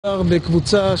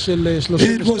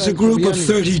It was a group of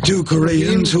 32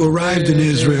 Koreans who arrived in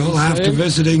Israel after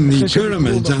visiting the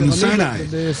pyramids on Sinai.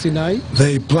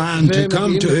 They planned to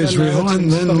come to Israel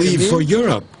and then leave for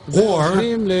Europe, or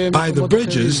by the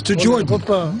bridges to Jordan.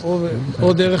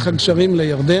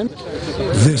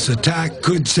 This attack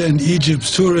could send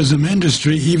Egypt's tourism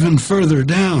industry even further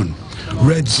down.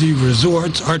 Red Sea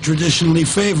resorts are traditionally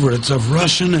favorites of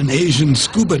Russian and Asian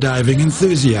scuba diving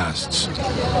enthusiasts.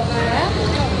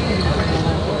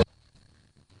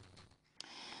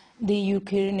 The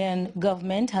Ukrainian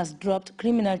government has dropped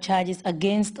criminal charges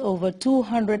against over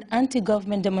 200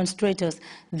 anti-government demonstrators.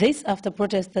 This after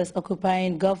protesters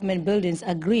occupying government buildings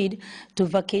agreed to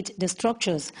vacate the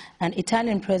structures. And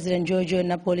Italian President Giorgio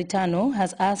Napolitano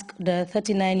has asked the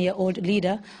 39-year-old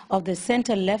leader of the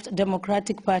center-left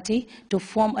Democratic Party to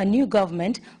form a new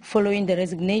government following the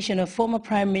resignation of former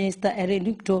Prime Minister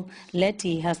Enrico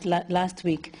Letta last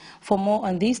week. For more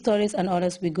on these stories and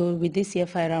others, we go with this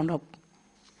CFI Roundup.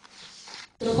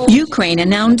 Ukraine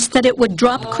announced that it would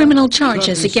drop criminal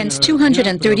charges against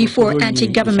 234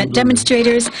 anti-government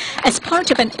demonstrators as part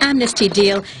of an amnesty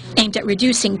deal aimed at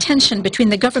reducing tension between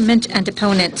the government and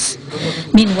opponents.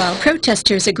 Meanwhile,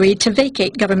 protesters agreed to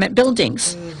vacate government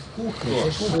buildings.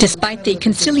 Despite the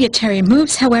conciliatory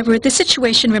moves, however, the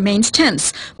situation remains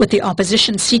tense, with the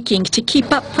opposition seeking to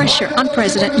keep up pressure on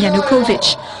President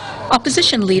Yanukovych.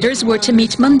 Opposition leaders were to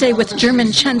meet Monday with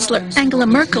German Chancellor Angela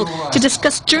Merkel to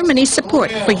discuss Germany's support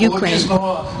for Ukraine.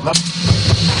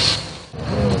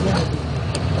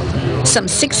 Some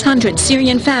 600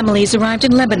 Syrian families arrived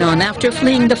in Lebanon after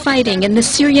fleeing the fighting in the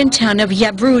Syrian town of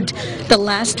Yabrud, the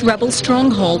last rebel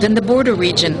stronghold in the border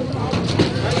region.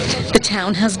 The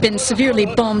town has been severely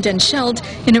bombed and shelled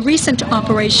in a recent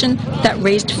operation that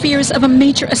raised fears of a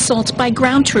major assault by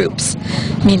ground troops.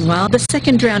 Meanwhile, the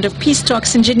second round of peace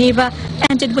talks in Geneva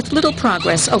ended with little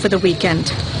progress over the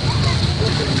weekend.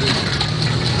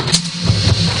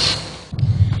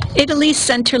 Italy's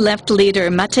center-left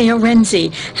leader Matteo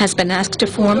Renzi has been asked to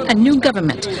form a new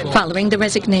government following the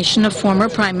resignation of former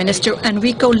Prime Minister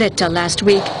Enrico Letta last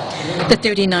week. The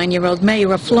 39-year-old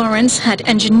mayor of Florence had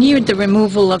engineered the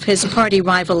removal of his party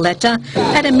rival Letta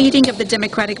at a meeting of the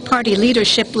Democratic Party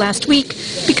leadership last week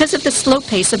because of the slow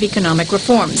pace of economic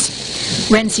reforms.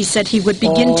 Renzi said he would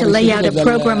begin to lay out a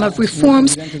program of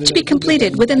reforms to be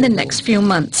completed within the next few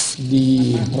months.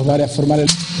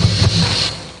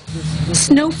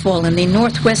 Snowfall in the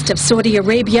northwest of Saudi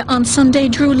Arabia on Sunday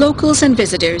drew locals and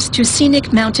visitors to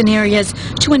scenic mountain areas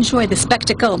to enjoy the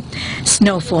spectacle.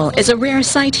 Snowfall is a rare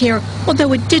sight here,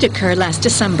 although it did occur last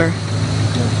December.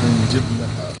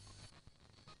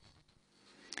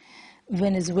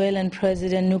 Venezuelan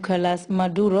President Nicolas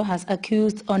Maduro has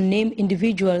accused unnamed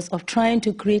individuals of trying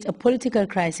to create a political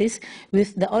crisis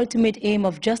with the ultimate aim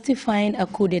of justifying a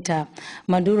coup d'etat.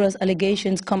 Maduro's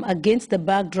allegations come against the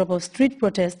backdrop of street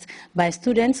protests by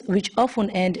students, which often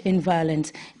end in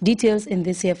violence. Details in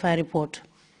this CFI report.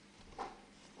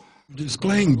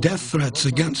 Displaying death threats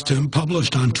against him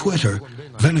published on Twitter,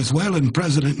 Venezuelan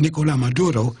President Nicolas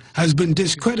Maduro has been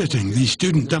discrediting the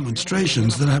student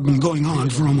demonstrations that have been going on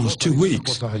for almost 2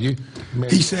 weeks.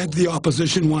 He said the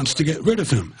opposition wants to get rid of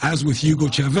him, as with Hugo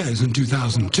Chavez in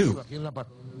 2002.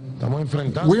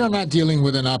 We are not dealing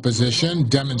with an opposition,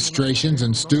 demonstrations,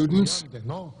 and students.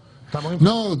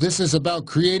 No, this is about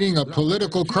creating a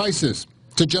political crisis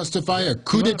to justify a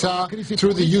coup d'etat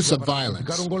through the use of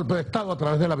violence. The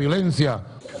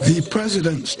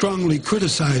president strongly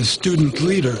criticized student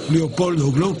leader Leopoldo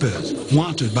Lopez,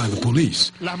 wanted by the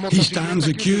police. He stands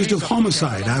accused of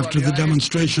homicide after the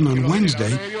demonstration on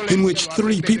Wednesday, in which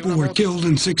 3 people were killed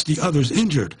and 60 others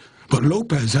injured. But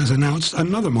Lopez has announced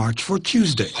another march for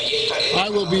Tuesday. I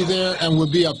will be there and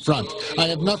will be up front. I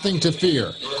have nothing to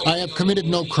fear. I have committed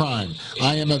no crime.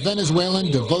 I am a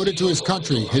Venezuelan devoted to his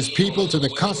country, his people, to the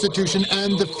Constitution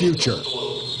and the future.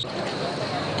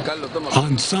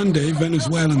 On Sunday,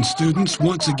 Venezuelan students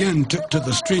once again took to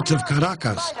the streets of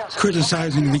Caracas,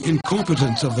 criticizing the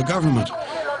incompetence of the government.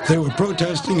 They were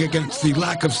protesting against the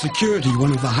lack of security,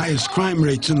 one of the highest crime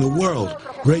rates in the world,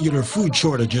 regular food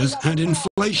shortages, and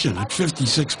inflation at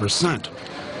 56%.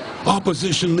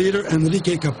 Opposition leader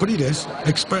Enrique Capriles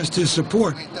expressed his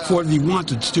support for the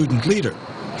wanted student leader.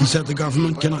 He said the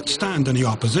government cannot stand any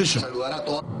opposition.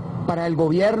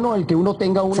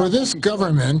 For this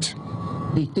government,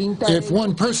 if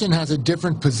one person has a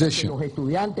different position, or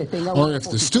if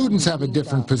the students have a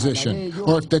different position,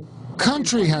 or if the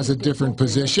country has a different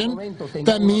position.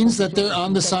 That means that they're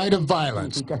on the side of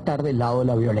violence. But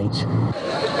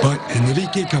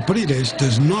Enrique Capriles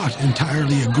does not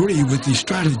entirely agree with the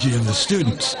strategy of the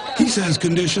students. He says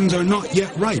conditions are not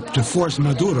yet ripe to force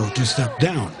Maduro to step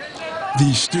down.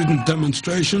 These student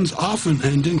demonstrations often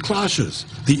end in clashes.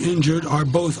 The injured are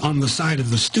both on the side of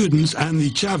the students and the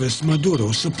Chavez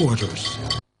Maduro supporters.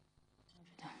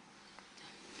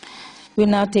 We'll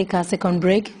now take our second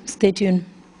break. Stay tuned.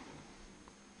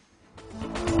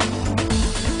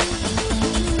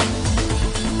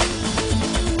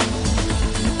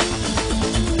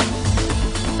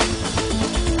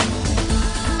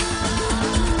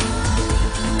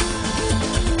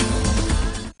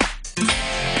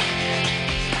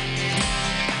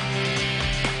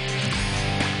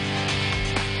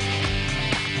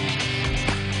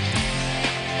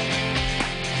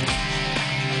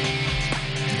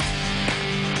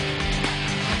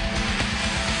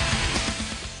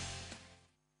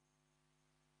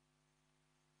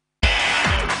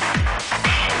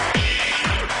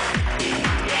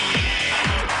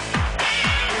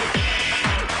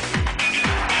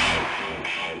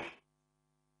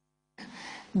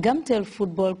 Gamtel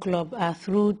Football Club are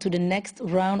through to the next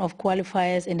round of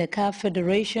qualifiers in the CAF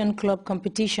Federation Club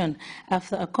competition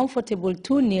after a comfortable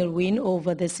 2-0 win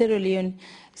over the Sierra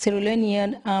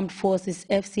Leonean Armed Forces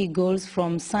FC goals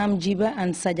from Sam Jiba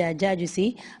and Saja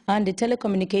Jajusi, and the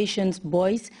Telecommunications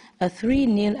Boys a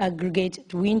 3-0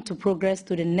 aggregate win to progress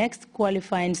to the next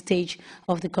qualifying stage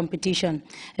of the competition.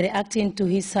 Reacting to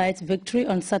his side's victory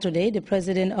on Saturday, the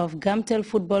president of Gamtel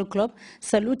Football Club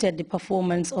saluted the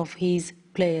performance of his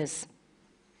players.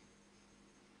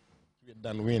 We're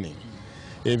done winning.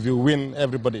 If you win,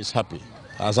 everybody is happy.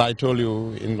 As I told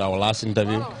you in our last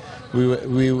interview,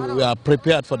 we are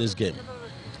prepared for this game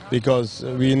because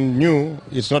we knew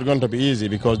it's not going to be easy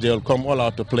because they'll come all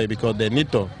out to play because they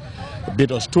need to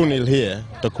beat us 2-0 here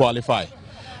to qualify.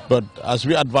 But as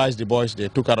we advised the boys, they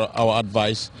took our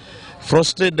advice,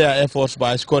 frustrate their efforts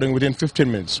by scoring within 15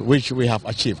 minutes, which we have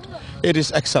achieved. It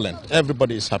is excellent.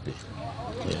 Everybody is happy.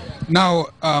 Yeah. Now,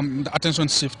 the attention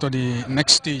shifts to the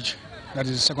next stage, that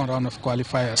is the second round of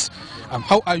qualifiers.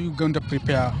 How are you going to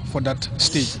prepare for that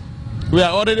stage? We are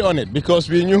already on it because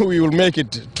we knew we will make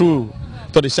it through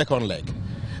to the second leg,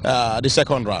 the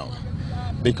second round.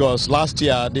 Because last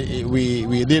year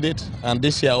we did it, and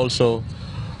this year also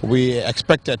we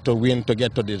expected to win to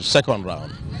get to the second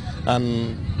round.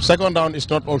 And second round is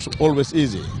not also always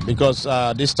easy because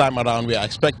this time around we are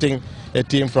expecting a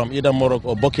team from either Morocco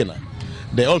or Burkina.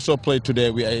 They also played today.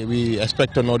 We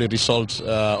expect to know the results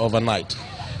overnight.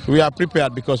 We are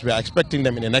prepared because we are expecting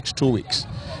them in the next 2 weeks.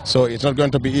 So it's not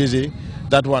going to be easy.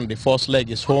 That one, the first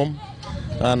leg is home.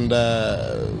 And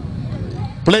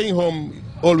playing home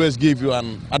always gives you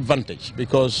an advantage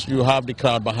because you have the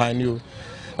crowd behind you.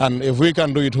 And if we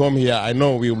can do it home here, I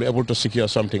know we will be able to secure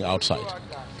something outside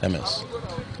MS.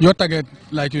 Your target,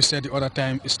 like you said the other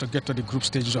time, is to get to the group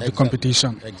stages of the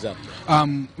competition. Exactly.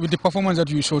 With the performance that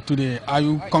you showed today, are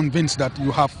you convinced that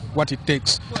you have what it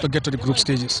takes to get to the group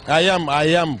stages? I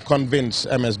am convinced,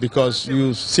 MS, because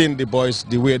you've seen the boys,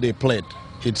 the way they played.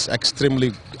 It's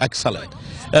extremely excellent.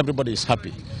 Everybody is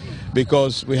happy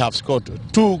because we have scored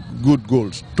 2 good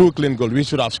goals, 2 clean goals. We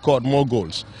should have scored more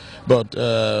goals. But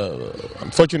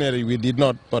unfortunately, we did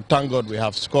not. But thank God we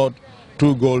have scored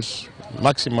 2 goals,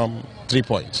 maximum 3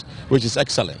 points, which is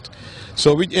excellent.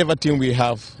 So whichever team we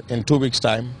have in 2 weeks'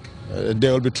 time,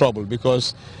 there will be trouble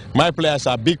because my players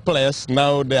are big players.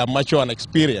 Now they are mature and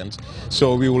experienced.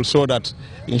 So we will show that,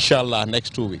 inshallah,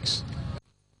 next 2 weeks.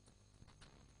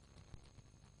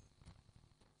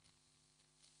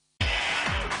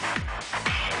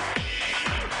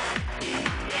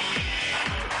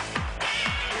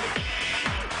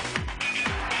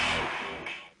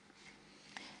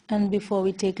 And before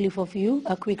we take leave of you,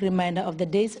 a quick reminder of the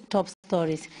day's top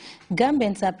stories.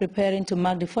 Gambians are preparing to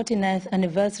mark the 49th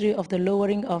anniversary of the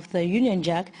lowering of the Union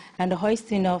Jack and the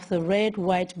hoisting of the red,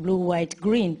 white, blue, white,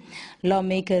 green.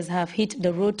 Lawmakers have hit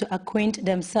the road to acquaint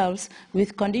themselves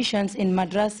with conditions in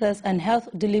madrasas and health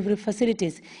delivery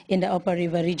facilities in the Upper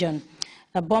River region.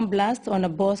 A bomb blast on a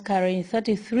bus carrying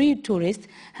 33 tourists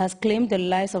has claimed the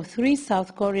lives of 3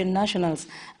 South Korean nationals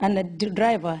and a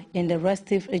driver in the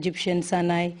restive Egyptian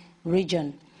Sinai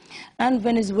region. And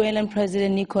Venezuelan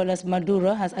President Nicolas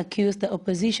Maduro has accused the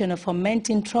opposition of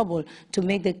fomenting trouble to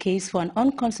make the case for an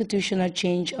unconstitutional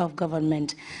change of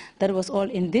government. That was all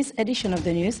in this edition of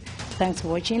the news. Thanks for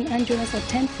watching and join us at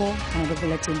 10 for another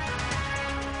bulletin.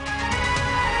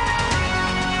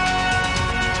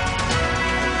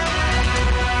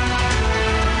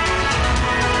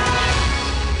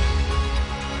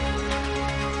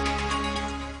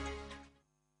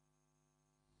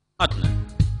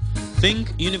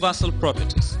 Think Universal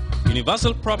Properties.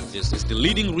 Universal Properties is the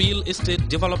leading real estate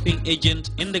developing agent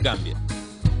in the Gambia.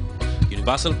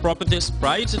 Universal Properties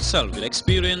prides itself with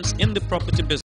experience in the property business.